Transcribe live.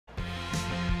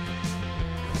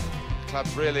club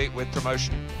really with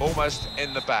promotion almost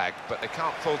in the bag, but they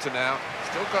can't falter now.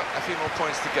 Still got a few more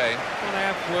points to gain. Well, they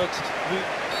have worked.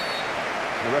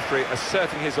 The referee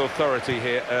asserting his authority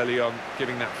here early on,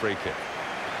 giving that free kick.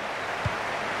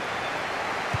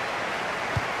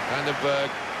 Vandenberg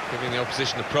giving the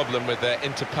opposition a problem with their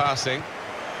interpassing.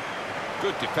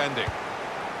 Good defending.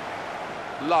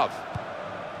 Love.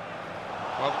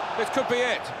 Well, this could be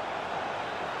it.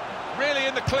 Really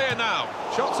in the clear now.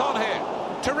 Shots on here.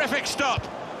 Terrific stop.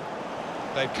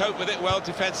 They've coped with it well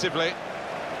defensively.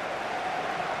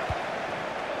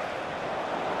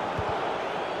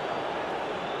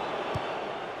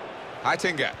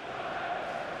 Heitinga.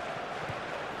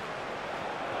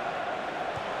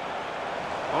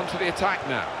 On to the attack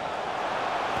now.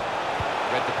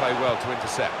 Read the play well to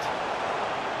intercept.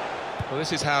 Well,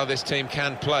 this is how this team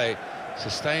can play.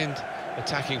 Sustained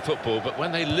attacking football, but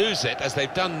when they lose it, as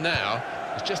they've done now,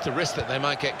 it's just a risk that they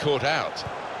might get caught out.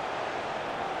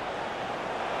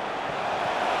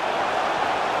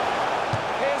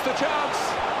 Here's the chance.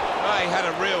 Oh, he had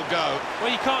a real go.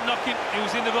 Well, you can't knock him. He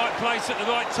was in the right place at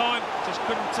the right time. Just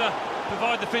couldn't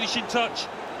provide the finishing touch.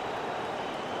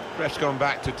 Ref's gone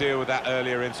back to deal with that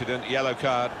earlier incident. Yellow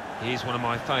card. He's one of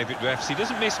my favourite refs. He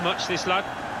doesn't miss much, this lad.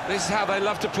 This is how they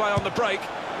love to play on the break.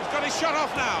 He's got his shot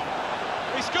off now.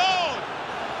 He scored!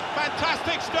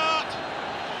 Fantastic start.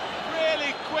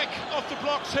 Really quick off the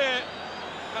blocks here.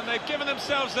 And they've given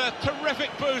themselves a terrific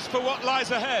boost for what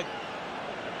lies ahead.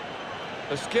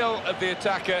 The skill of the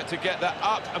attacker to get that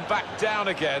up and back down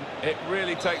again, it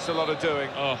really takes a lot of doing.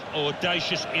 Oh,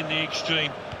 audacious in the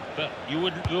extreme. But you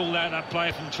wouldn't rule out that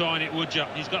player from trying it, would you?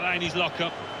 He's got that in his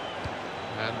lock-up.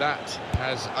 And that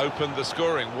has opened the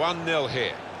scoring. 1-0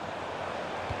 here.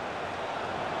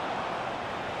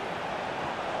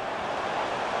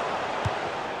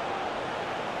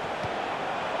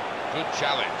 Good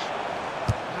challenge.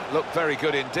 That looked very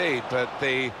good indeed, but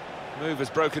the move has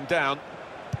broken down.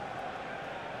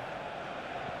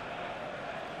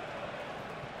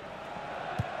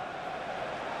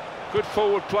 Good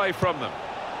forward play from them.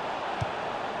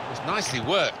 It was nicely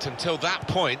worked until that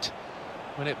point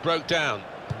when it broke down.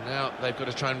 And now they've got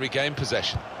to try and regain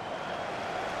possession.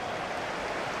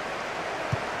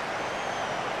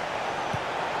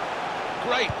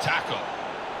 Great tackle.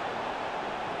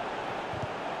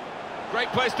 Great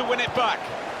place to win it back.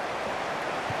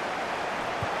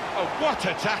 Oh, what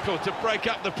a tackle to break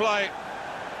up the play.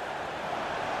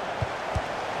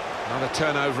 Another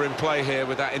turnover in play here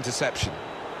with that interception.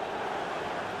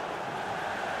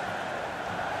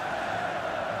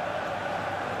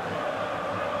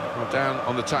 Well, down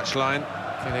on the touchline,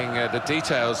 getting the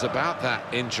details about that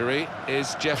injury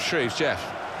is Jeff Shreves.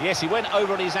 Jeff. Yes, he went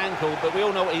over on his ankle, but we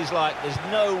all know what he's like. There's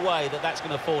no way that that's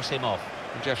going to force him off.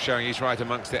 And Jeff showing he's right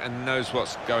amongst it and knows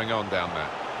what's going on down there.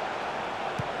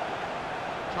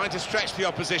 Trying to stretch the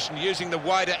opposition, using the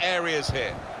wider areas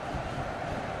here.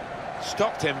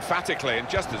 Stopped emphatically and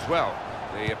just as well.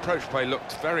 The approach play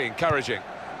looked very encouraging.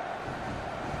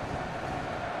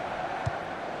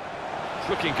 It's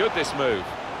looking good, this move.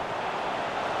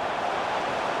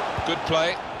 Good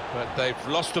play, but they've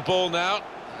lost the ball now,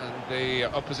 and the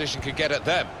opposition can get at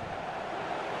them.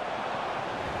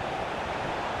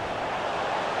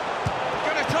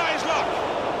 Gonna try his luck.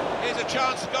 Here's a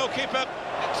chance, goalkeeper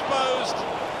exposed.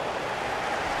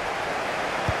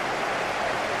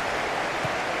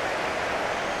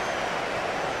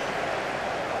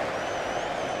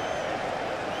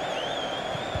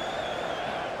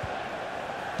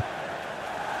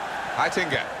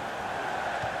 Heitinga.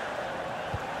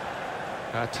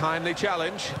 A timely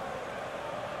challenge.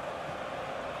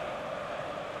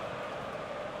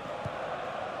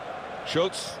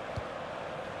 Schultz.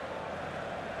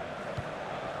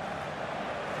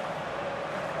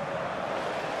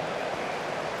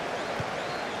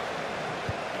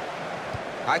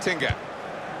 Heitinga.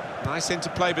 Nice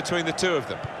interplay between the two of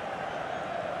them.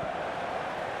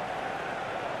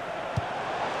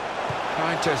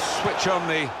 Trying to switch on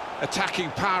the attacking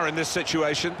power in this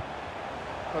situation.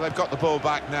 Well, they've got the ball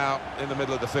back now in the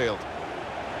middle of the field.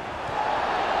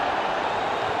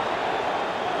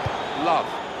 Love.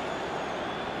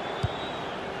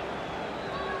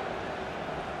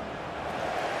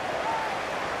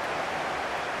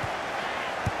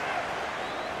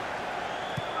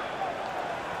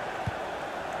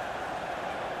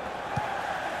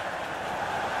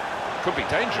 Could be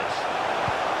dangerous.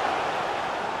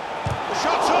 The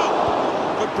shot's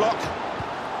on! Good block.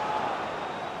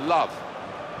 Love.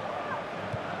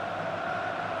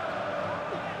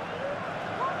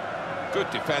 Good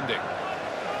defending.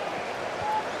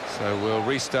 So we'll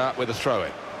restart with a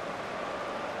throw-in.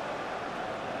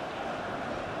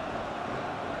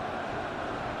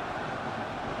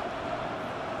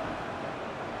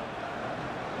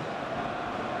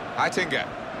 Heitinga.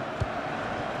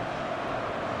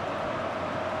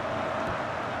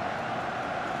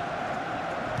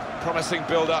 Promising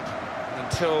build-up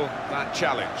until that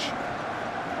challenge.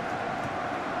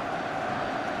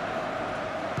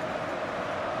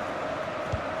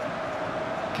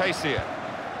 Casey.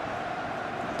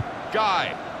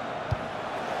 Guy.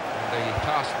 And the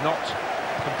pass not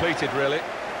completed, really.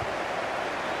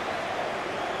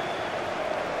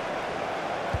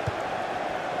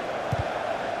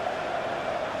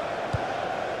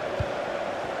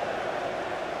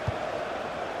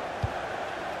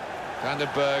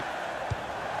 Vandenberg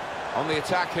on the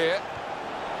attack here.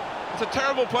 It's a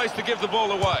terrible place to give the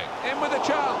ball away. In with a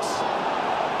chance.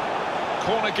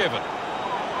 Corner given.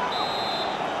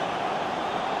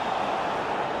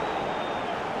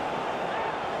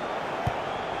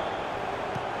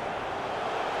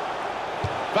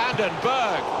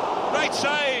 Vandenberg. Great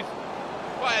save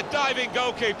by a diving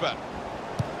goalkeeper.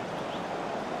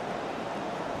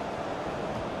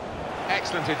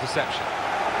 Excellent interception.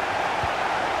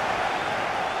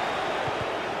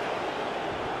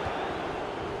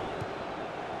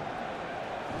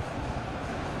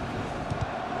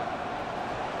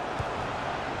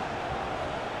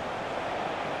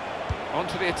 On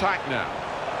to the attack now.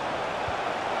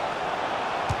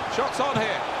 Shots on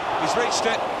here. He's reached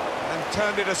it and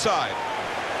turned it aside.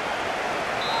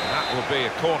 And that will be a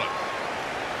corner.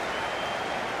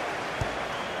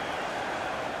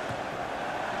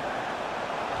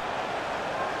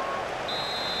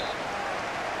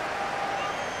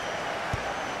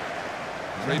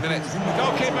 Three minutes. The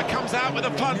goalkeeper comes out with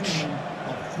a punch.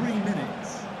 Of 3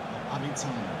 minutes of added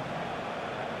time.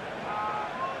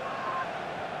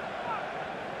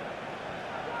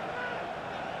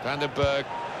 Vandenberg,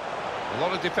 a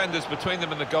lot of defenders between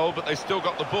them and the goal, but they still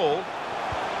got the ball.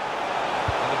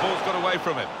 And the ball's got away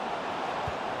from him.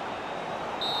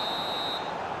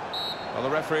 Well,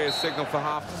 the referee has signalled for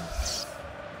half.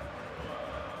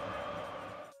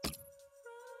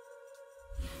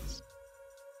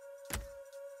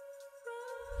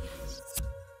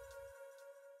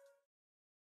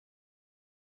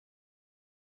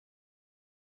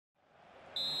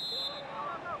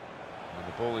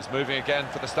 The ball is moving again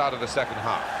for the start of the second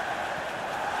half.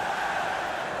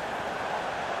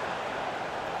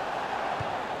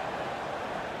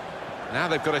 Now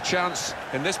they've got a chance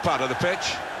in this part of the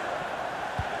pitch.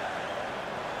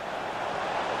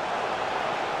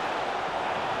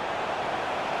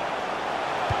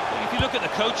 If you look at the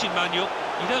coaching manual,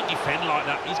 you don't defend like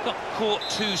that. He's got caught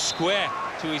too square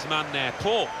to his man there.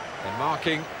 Poor. They're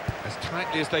marking as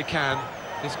tightly as they can.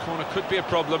 This corner could be a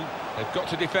problem. They've got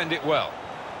to defend it well.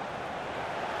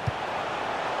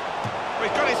 He's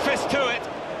got his fist to it.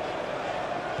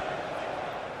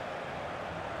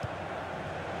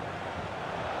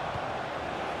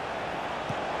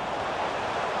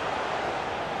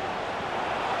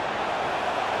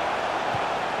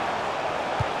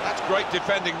 That's great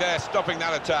defending there, stopping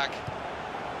that attack.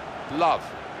 Love.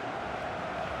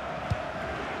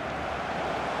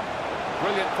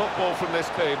 Brilliant football from this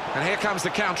team. And here comes the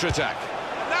counter-attack.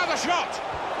 Now the shot.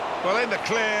 Well, in the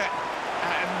clear,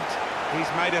 and he's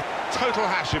made a total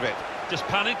hash of it. Just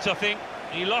panicked, I think.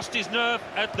 He lost his nerve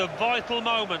at the vital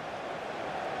moment.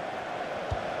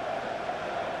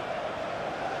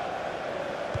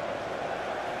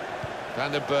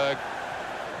 Vandenberg.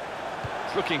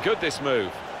 It's looking good, this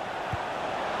move.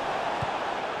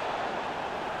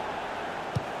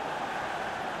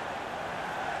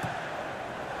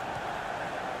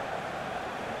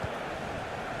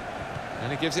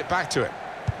 And he gives it back to him.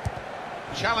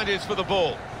 Challenges for the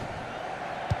ball.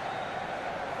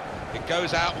 It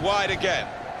goes out wide again.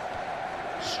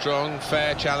 Strong,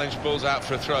 fair challenge, balls out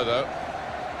for a throw, though.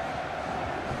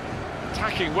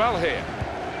 Attacking well here.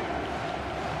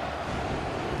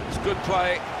 It's good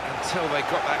play until they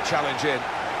got that challenge in.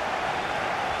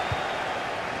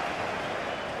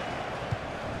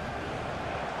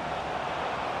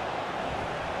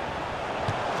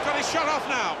 He's got his shot off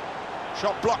now.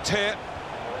 Shot blocked here.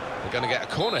 They're going to get a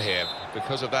corner here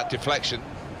because of that deflection.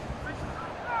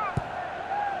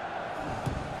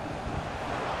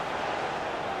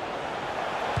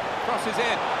 Crosses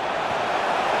in.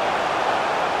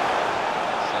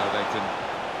 So they can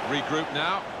regroup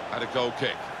now at a goal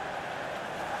kick.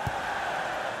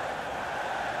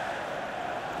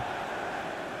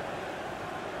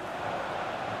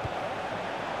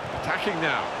 Attacking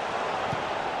now.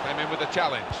 Came in with a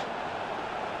challenge.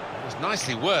 It was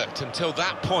nicely worked until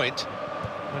that point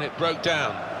when it broke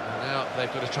down. And now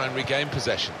they've got to try and regain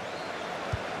possession.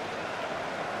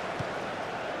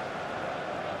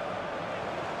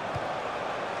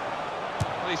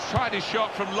 Well, he's tried his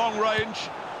shot from long range.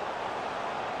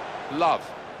 Love.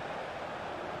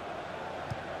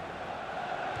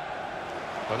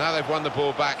 Well, now they've won the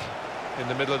ball back in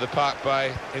the middle of the park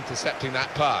by intercepting that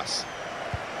pass.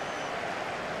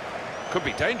 Could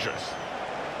be dangerous.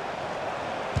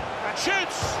 And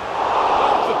shoots!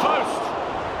 Off the post.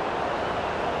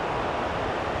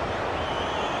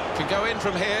 Can go in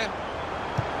from here.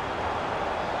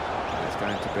 There's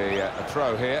going to be a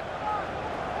throw here.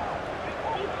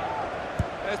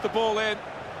 There's the ball in.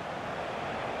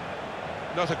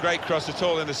 Not a great cross at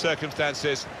all in the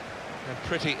circumstances, and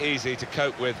pretty easy to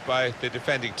cope with by the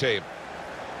defending team.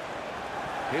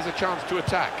 Here's a chance to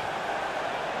attack.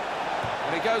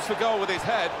 And he goes for goal with his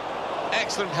head.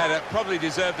 Excellent header, probably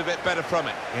deserved a bit better from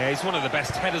it. Yeah, he's one of the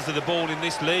best headers of the ball in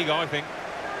this league, I think.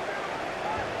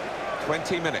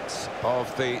 20 minutes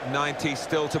of the 90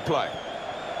 still to play.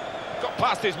 Got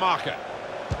past his marker.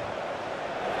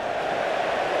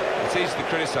 It's easy to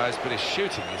criticise, but his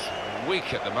shooting is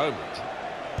weak at the moment.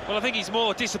 Well, I think he's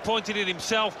more disappointed in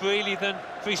himself, really, than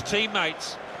for his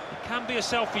teammates. He can be a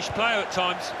selfish player at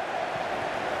times.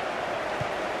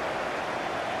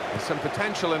 There's some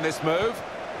potential in this move.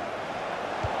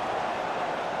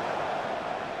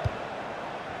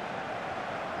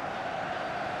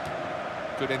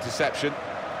 Good interception.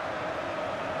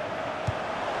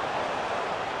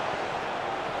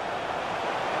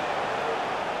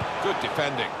 Good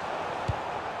defending.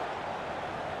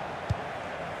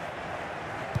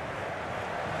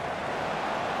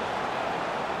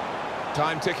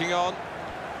 Time ticking on.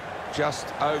 Just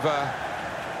over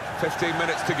 15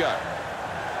 minutes to go.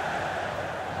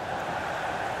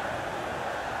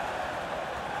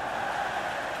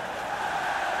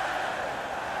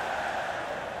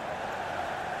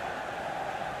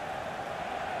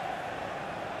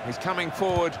 He's coming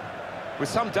forward with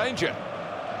some danger.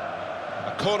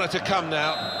 A corner to come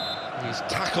now. He's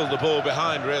tackled the ball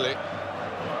behind, really.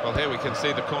 Well, here we can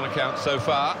see the corner count so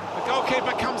far. The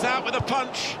goalkeeper comes out with a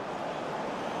punch.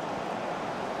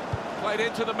 Played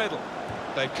into the middle.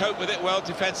 They've coped with it well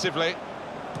defensively.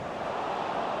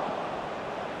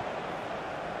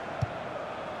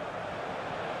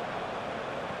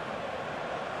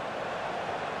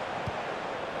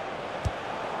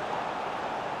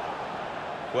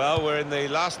 Well, we're in the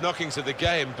last knockings of the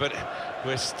game, but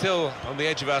we're still on the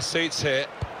edge of our seats here.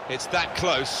 It's that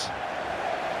close.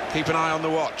 Keep an eye on the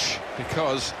watch,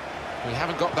 because we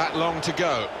haven't got that long to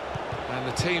go. And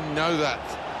the team know that.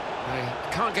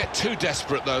 They can't get too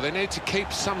desperate, though. They need to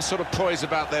keep some sort of poise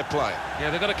about their play. Yeah,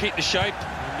 they've got to keep the shape.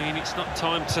 I mean, it's not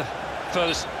time to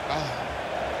further...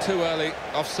 Oh, too early,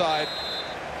 offside.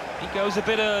 He goes a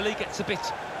bit early, gets a bit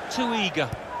too eager.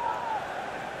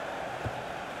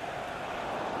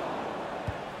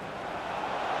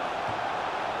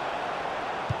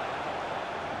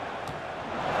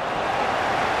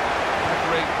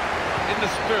 In the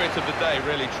spirit of the day,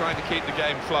 really trying to keep the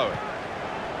game flowing.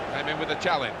 Came in with a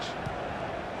challenge.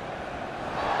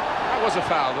 That was a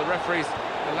foul. The referee's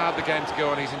allowed the game to go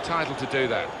on. He's entitled to do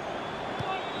that.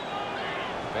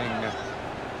 Being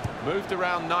moved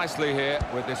around nicely here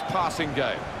with this passing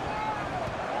game.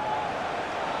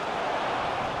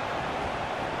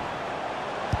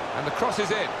 And the cross is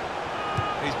in.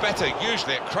 He's better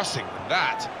usually at crossing than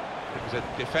that. It was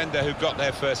a defender who got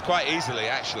there first, quite easily,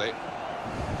 actually.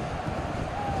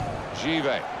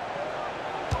 Givet.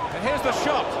 And here's the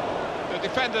shot. The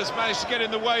defenders managed to get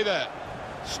in the way there.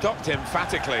 Stopped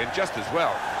emphatically and just as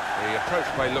well. The approach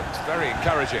play looked very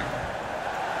encouraging.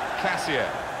 Cassier.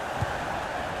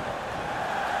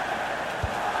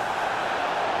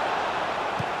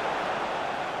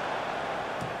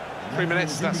 Three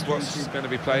minutes, that's what's going to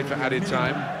be played for added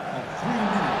time. 3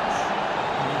 minutes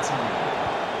added time.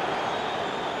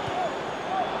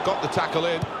 Got the tackle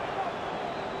in.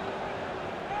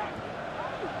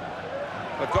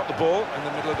 They've got the ball in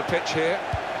the middle of the pitch here.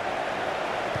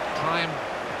 Time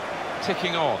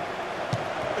ticking on.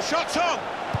 The shot's on.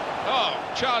 Oh,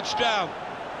 charged down.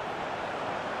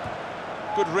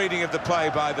 Good reading of the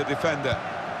play by the defender.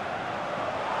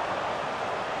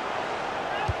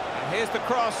 And here's the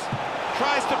cross.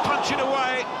 Tries to punch it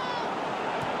away.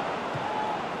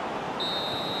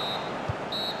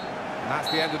 And that's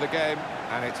the end of the game,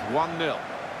 and it's 1-0.